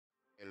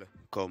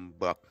Welcome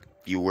back,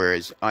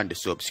 viewers and the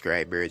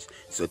subscribers.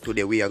 So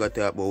today we are going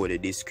to talk about what the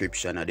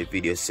description of the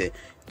video say.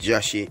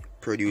 JAHSII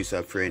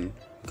producer friend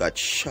got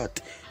shot.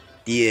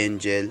 The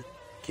angel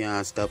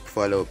can't stop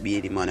follow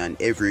Beenie man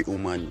and every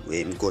woman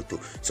where him go to.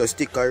 So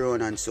stick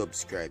around and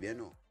subscribe, you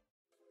know.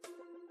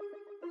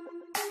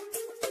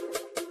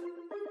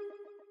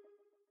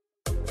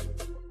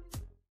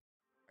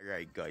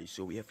 Alright guys,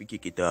 so we have to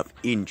kick it off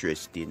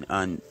interesting,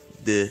 and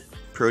the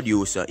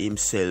producer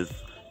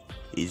himself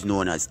is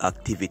known as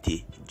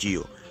Activity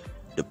Geo.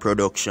 The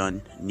production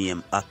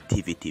name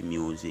Activity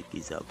Music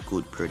is a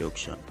good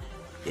production.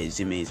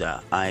 Him is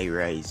a high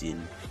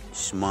rising,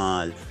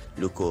 small,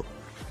 look up,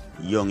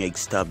 young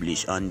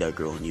established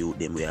underground youth.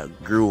 Them we are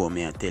grow,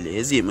 me I tell you.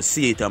 I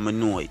see it and I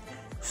know it.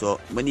 So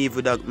when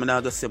even that, I'm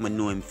not gonna say I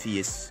know him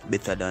face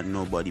better than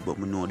nobody, but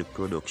I know the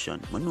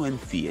production. I know him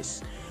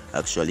face.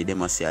 Actually, they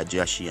must say a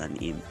JAHSII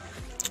and him.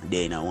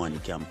 They in a one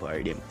camp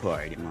or them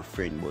party, my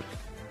friend, but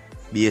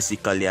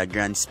basically a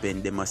grand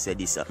spend. They must say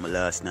this at my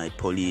last night.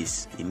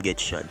 Police, him get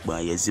shot by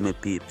you see me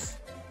peeps.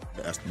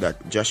 That's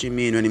that JAHSII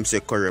mean when him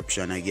say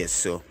corruption, I guess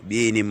so.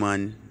 Beenie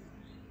man,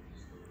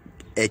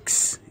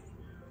 ex,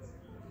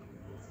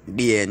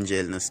 the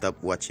angel, no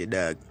stop watch your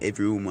dog.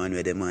 Every woman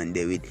where the man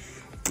there with,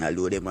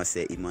 although they must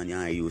say him and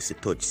I used to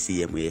touch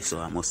same way, so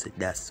I must say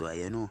that's why,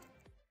 you know.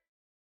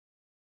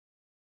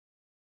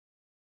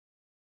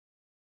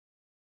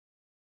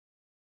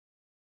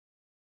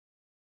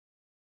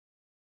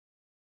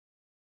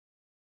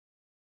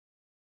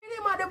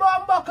 The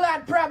bomb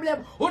clad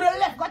problem. Who the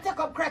left go take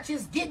up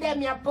crutches, give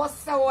them your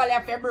bust so all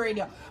your breed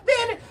you.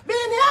 Beenie,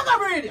 I go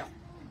breed you.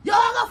 You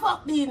go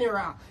fuck Beenie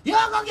around. You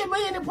go give me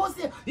any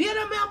pussy. You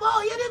remember,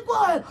 you did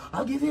go.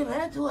 I'll give him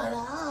head to a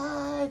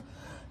life.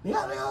 Me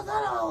have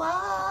no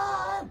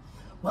one.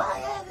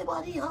 Why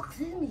everybody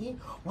asking me?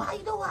 Why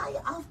do I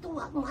have to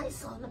have my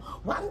son?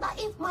 Wonder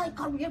if my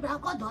career will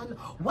go done.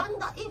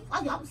 Wonder if I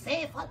am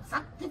safe and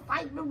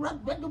sanctified the road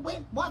when the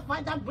weight boy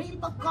find a real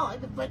McCoy.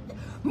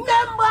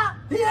 Remember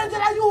the angel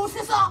I use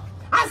this up.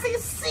 I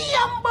see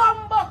him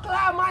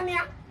bumbuckler man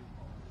ya.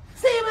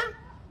 See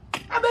me?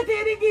 I bet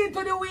he give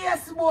to the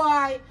waist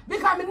boy.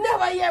 Because I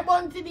never hear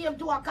Bunty Dave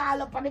to a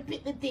call up and the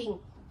pit the thing.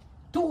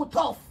 Too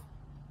tough.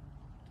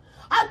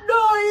 I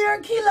don't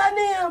hear killer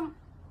name.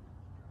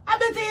 I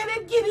bet you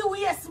didn't give the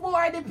waist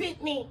boy the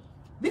pitney.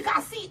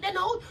 Because see they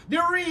know the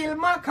real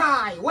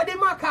Mackay. What the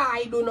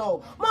Mackay do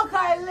now?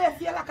 Mackay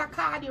left you like a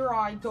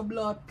corduroy to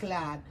blood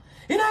clad.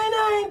 In the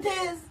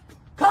 90s,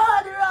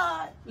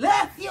 corduroy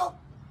left you.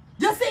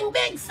 You sing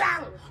big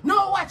song.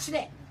 No watch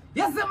that.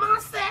 You see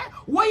man say,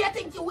 what you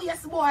think the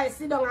waist boy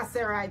sit down and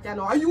say right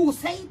now? Are you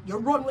say it? You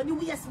run when the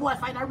waist boy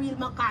find a real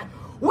Mackay.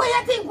 What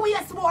you think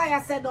waist boy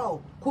I said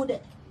now? Could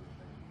it?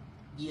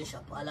 You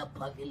Shapala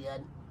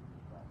Pavilion.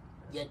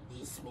 You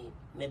diss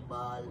me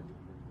ball.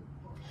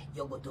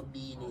 You go to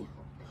Beenie.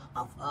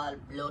 Of all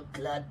blood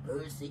clot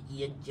mercy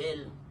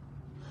angel.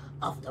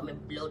 After me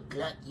blood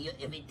clot you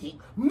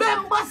everything.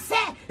 Member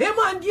say, him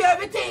and you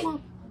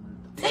everything.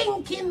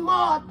 Thinking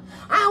mode.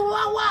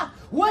 And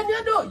when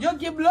you do, you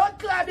give blood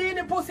clot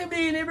Beenie pussy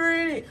Beenie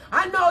breedy.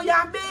 And now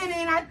you're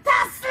Beenie in a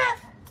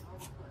tussle.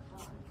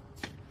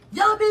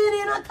 You're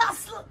Beenie in a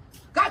tussle.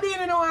 Because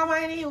Beenie know how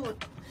I youth.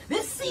 They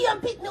see and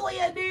pick the way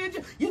you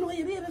did. You know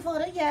your baby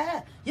father,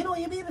 yeah. You know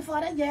your baby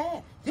father,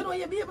 yeah. You know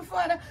your baby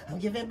father. I'm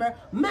giving birth.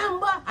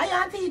 Remember, I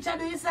am teacher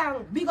do the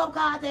song. Big up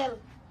Cartel.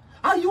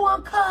 And you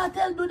want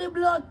Cartel do the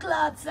blood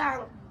clot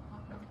song.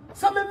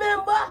 So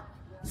remember?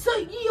 So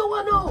you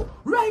want to know,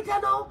 right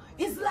now,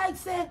 it's like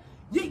say,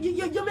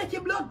 you make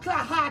your blood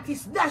clot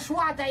artist dash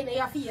water in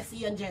your face,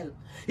 angel.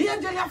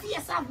 Angel, your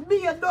face have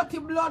be a dirty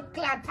blood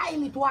clot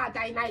toilet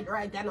water in it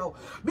right now.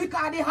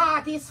 Because the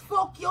heart is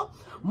fuck you,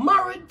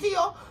 married to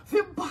you,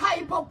 fi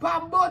hype up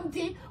and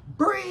bunty,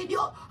 breed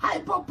you,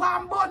 hype up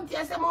and bunty.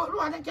 I say,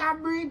 water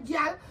can breed,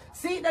 girl.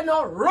 See, they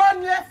now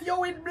run left you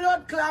with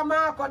blood clot,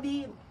 Marco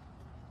Dean.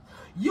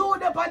 You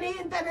up on the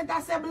internet, I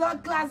say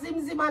blood clot,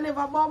 zim and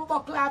never bumbo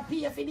clot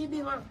pay for the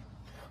bimmer.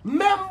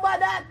 Remember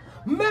that?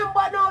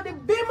 Remember now the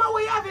bimmer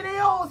we have in the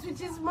house, which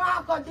is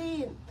Marco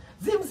Dean.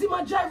 Zim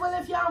a driver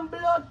left you and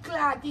blood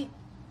clot it.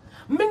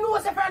 Me know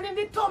a friend in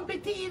the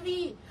Tumpy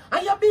TV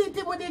and you beat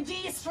him with the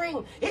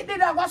G-string. It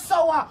did have a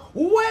sour.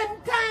 When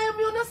time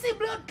you no see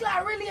blood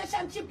clot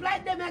relationship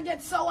like them you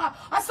get sour.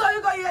 I saw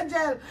you go in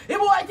jail. If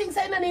boy thinks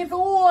I don't need to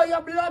hold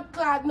your blood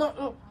clot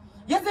nothing.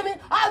 You see me?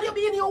 All you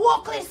be in your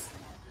workless.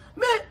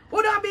 Me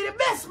would not be the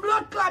best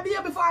blood clot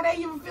here before they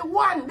even feel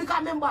one. Because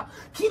remember,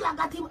 Killer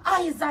got him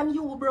eyes on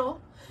you, bro.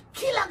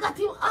 Killer got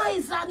him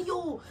eyes on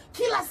you.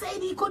 Killer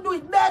said he could do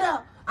it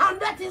better. And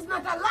that is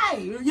not a lie.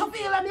 You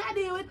feel me? I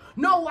deal with?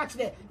 No, watch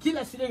that.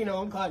 Killer sitting in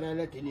one corner and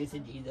letting you say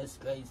Jesus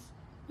Christ.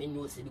 Me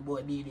know see the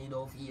boy Beenie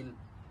don't feel.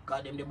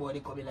 Cause them the boy they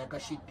coming like a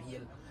shit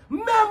peel.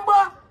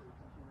 Remember,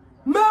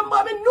 me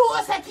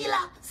know say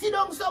Killer. Sit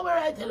down somewhere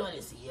right tell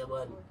you see you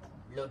man.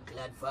 Blood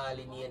clot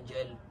falling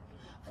angel.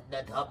 And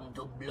that happened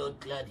to blood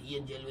clot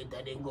angel when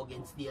they then go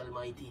against the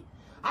Almighty.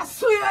 I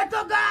swear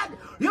to God,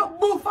 you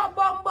boof a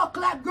bumbo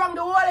clot ground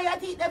the whole of your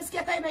teeth, them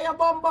scatter in your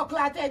bumbo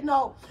clot head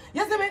now.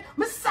 You see me?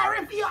 I'm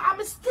sorry for you,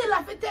 I'm still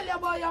have to tell you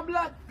about your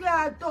blood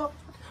clot too.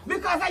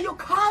 Because you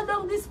call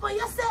down this for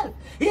yourself.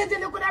 You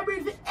could have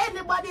breathed for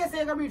anybody else,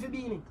 you can breathe for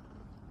Beenie.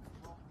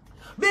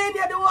 Beenie,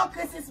 the work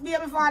is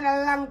baby for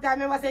a long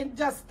time. I say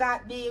just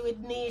start deal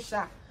with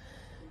Nisha.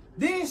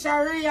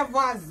 Nisha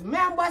ravers.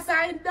 Remember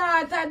saying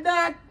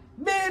that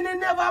Beenie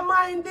never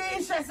mind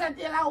Nisha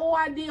until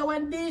one day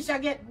when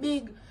Nisha get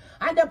big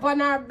and upon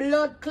her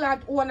blood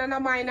clot one and a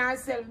mind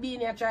herself,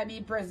 Beenie try to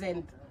be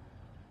present.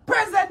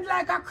 Present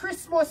like a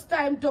Christmas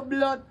time to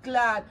blood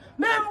clot.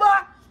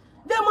 Remember?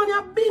 Them when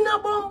you been a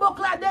bumbo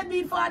clot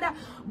deadbeat father,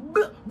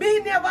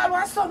 Beenie never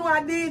was son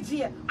was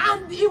DJ.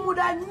 And he would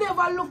have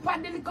never looked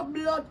at the little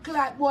blood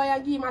clot boy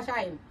and give him a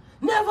shine.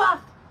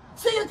 Never.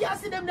 So you can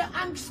see them the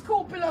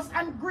unscrupulous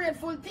and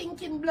grateful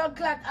thinking blood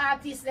clot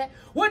artists there.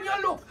 When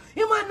you look,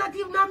 he might not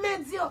even have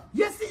meds you.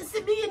 You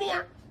see Beenie.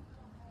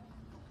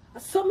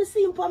 So me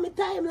see him on my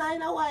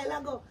timeline a while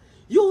ago.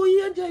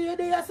 You enjoy your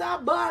day as a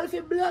ball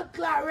for blood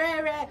clot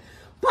rare.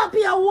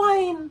 Papi a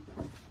wine.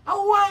 A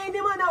wine,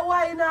 him and a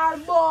wine all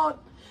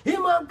about.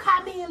 Him and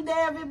Camille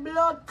there every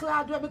blood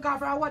clot because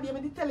for what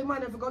they tell him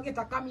man if you go get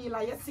a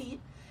Camille, you see.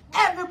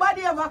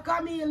 Everybody have a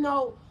Camille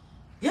now.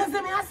 You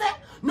see me I say?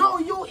 No,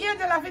 you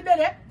angel of it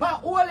there,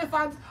 but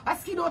elephants a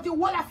skin out the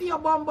whole of your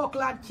bumbo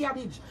clot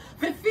cabbage.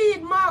 For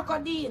feed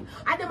Marco Dean.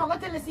 And them are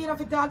gonna tell you see if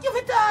you talk.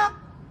 You talk.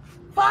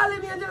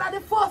 Falling angel at the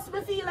first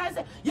me feel I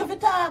say, you fi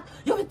talk,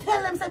 you fi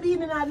tell them say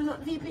Beenie I do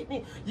not fit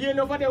me. You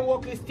know for them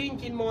work is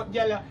thinking mouth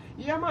girl.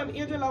 Yeah man,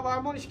 angel of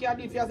our money she can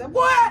do for you say,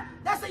 boy,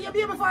 that's why your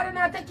baby father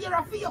now take care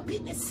of your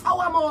pitney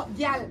sour mouth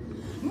girl.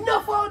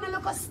 No for you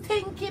look a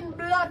stinking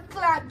blood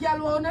clot girl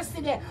who wanna see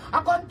there.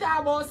 I can't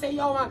talk about say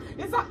yo man,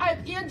 it's a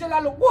hype angel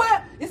a look, boy,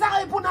 it's a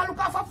hype who look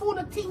off for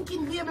no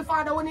thinking baby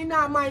father when he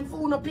not mind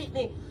for no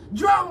pitney.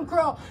 Drunk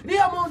crow, the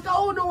amount of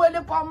who know when they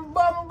pan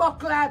bumbo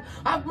clad,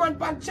 have man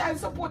pan child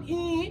support.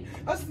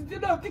 I still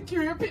have to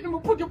carry your pit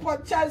and put you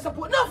on child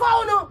support. No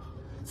for no.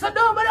 So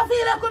don't bother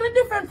feel like it's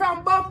different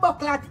from bumbo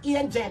clad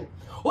angel.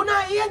 When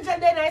an angel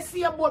then I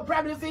see a boat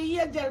probably for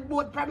angel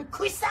boat probably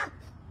Chrissa.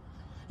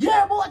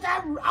 Yeah, boat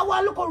I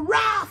want to look a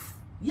rough.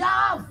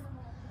 Yeah.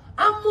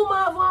 And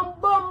mama have one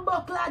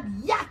bumbo clad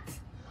yacht.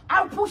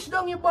 I'll push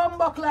down your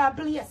bumbo clad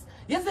place.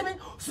 You see me?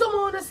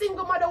 Someone a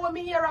single mother when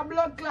me hear a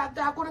blood clot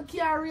talk gonna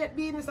carry it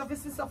business of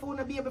his sister for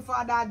a baby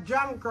father,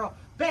 drunk,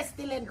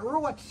 pestilent,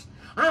 roach,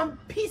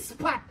 and piss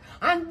pot.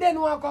 And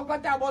then one come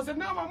talk about say,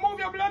 no man, move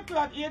your blood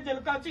clot, angel,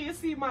 because you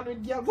see man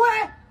with girl.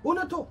 Why? Who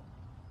not to?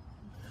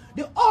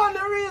 The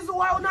only reason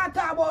why we not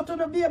talk about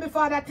the baby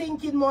father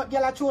thinking more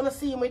girl are trying to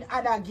see him with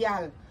other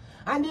girl.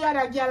 And the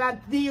other girl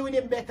and deal with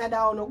him better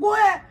down.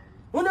 Why?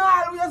 You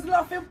know always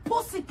love him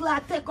pussy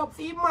clot take up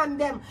for him man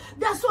them.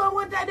 That's why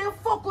one time they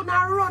fuck on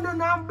and run on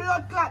and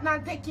blood clot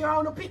and take you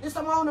around the pit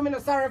somehow I'm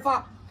not sorry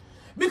for.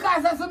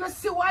 Because as you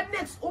see what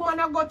next woman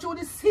I got through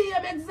the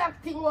same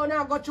exact thing when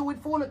I got through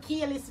with phone to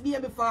kill his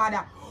baby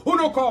father. Who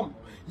no come?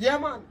 Yeah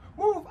man,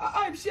 move,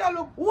 I'm sure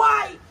look.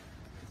 Why?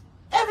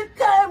 Every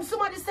time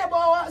somebody say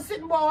about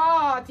sitting about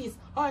artist,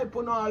 I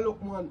put on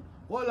look man.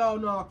 Well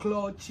on a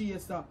cloud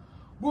chaser.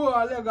 Go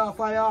a leg off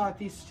my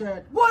artist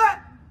shirt. What?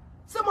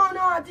 Some of the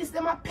artists,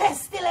 them a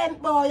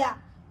pestilent boy.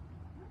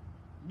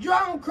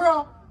 Drunk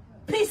crow,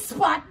 piss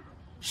pot,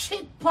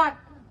 shit pot,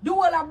 do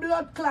all a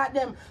blood clot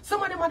them.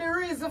 Some of them are the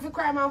reason for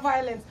crime and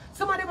violence.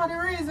 Some of them are the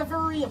reason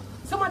for rape.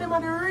 Some of them are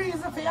the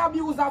reason for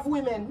abuse of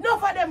women.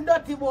 Enough of them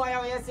dirty boy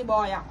or you see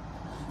boy.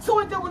 So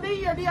when they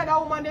hear the other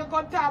woman, they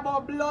come talk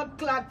about blood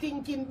clot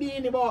thinking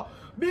Beenie boy.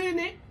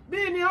 Beenie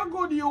a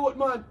good youth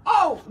man.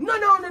 Oh,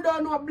 none of them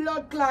don't know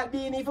blood clot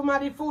Beenie. If I'm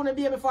at the phone and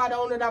baby father,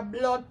 only that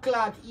blood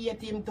clot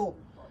hate him too.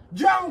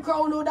 Drunk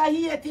who know that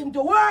hate him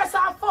to worse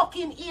than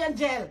fucking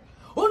angel.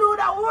 Who know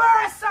that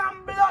worse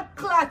than blood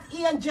clot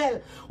angel.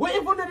 When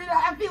if you know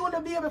that I feel the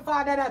baby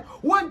father that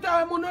one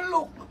time when I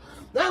look,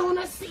 I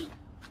wanna see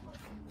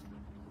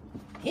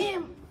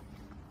him.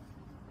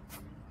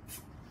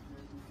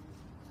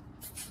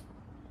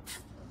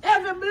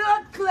 Every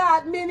blood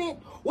clot minute,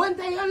 one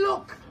time you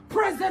look,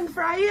 present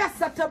for a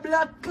yes at a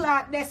blood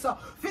clot there so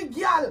for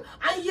girl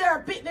and your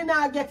pit they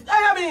not get it.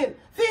 I mean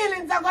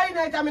feelings are going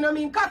out, I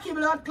mean cocky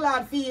blood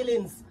clot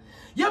feelings.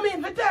 You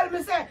mean to tell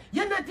me say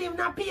you not even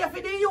not pay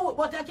for the youth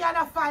but you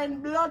can't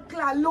find blood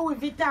clot Louis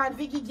Vuitton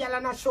for give girl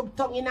and a shove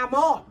tongue in a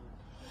mouth.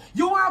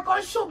 You want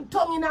to shove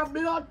tongue in a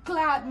blood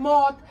clot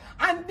mouth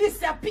and this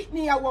your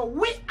pitney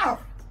we have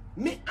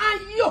me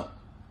and you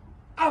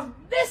have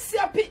this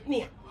your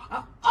pitney.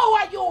 How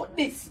are you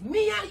this?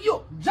 Me and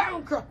you,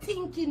 junker,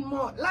 thinking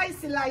more.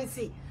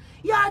 Licey.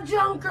 You're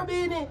junker,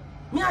 Beenie.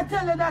 Me I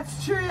tell you that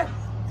straight.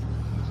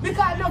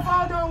 Because no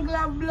for don't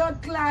have blood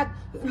clot,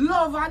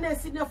 love and they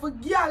sit there for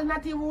girl,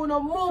 not even no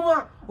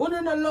mama. Who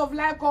don't love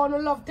like how no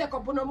love take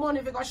up on the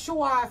money if you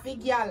show off a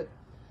girl.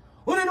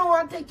 Who don't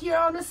want to take care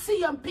of the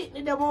sea and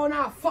pitney them on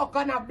a fuck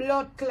on a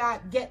blood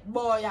clot get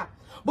boy.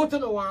 But you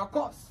don't want to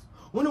cuss.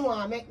 You don't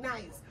want to make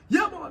nice.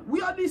 Yeah, man,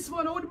 we are this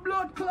one with the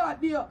blood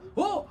clot there.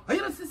 Oh,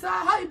 you know, sister,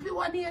 hype you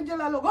one angel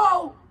look.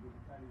 Oh,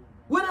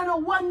 when I know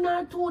 1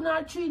 nor 2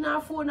 nor 3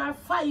 nor 4 nor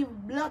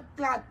 5 blood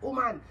clot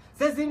woman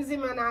says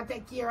him and I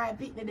take care of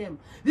picking them.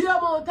 The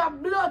amount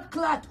of blood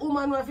clot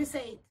woman, if you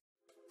say it.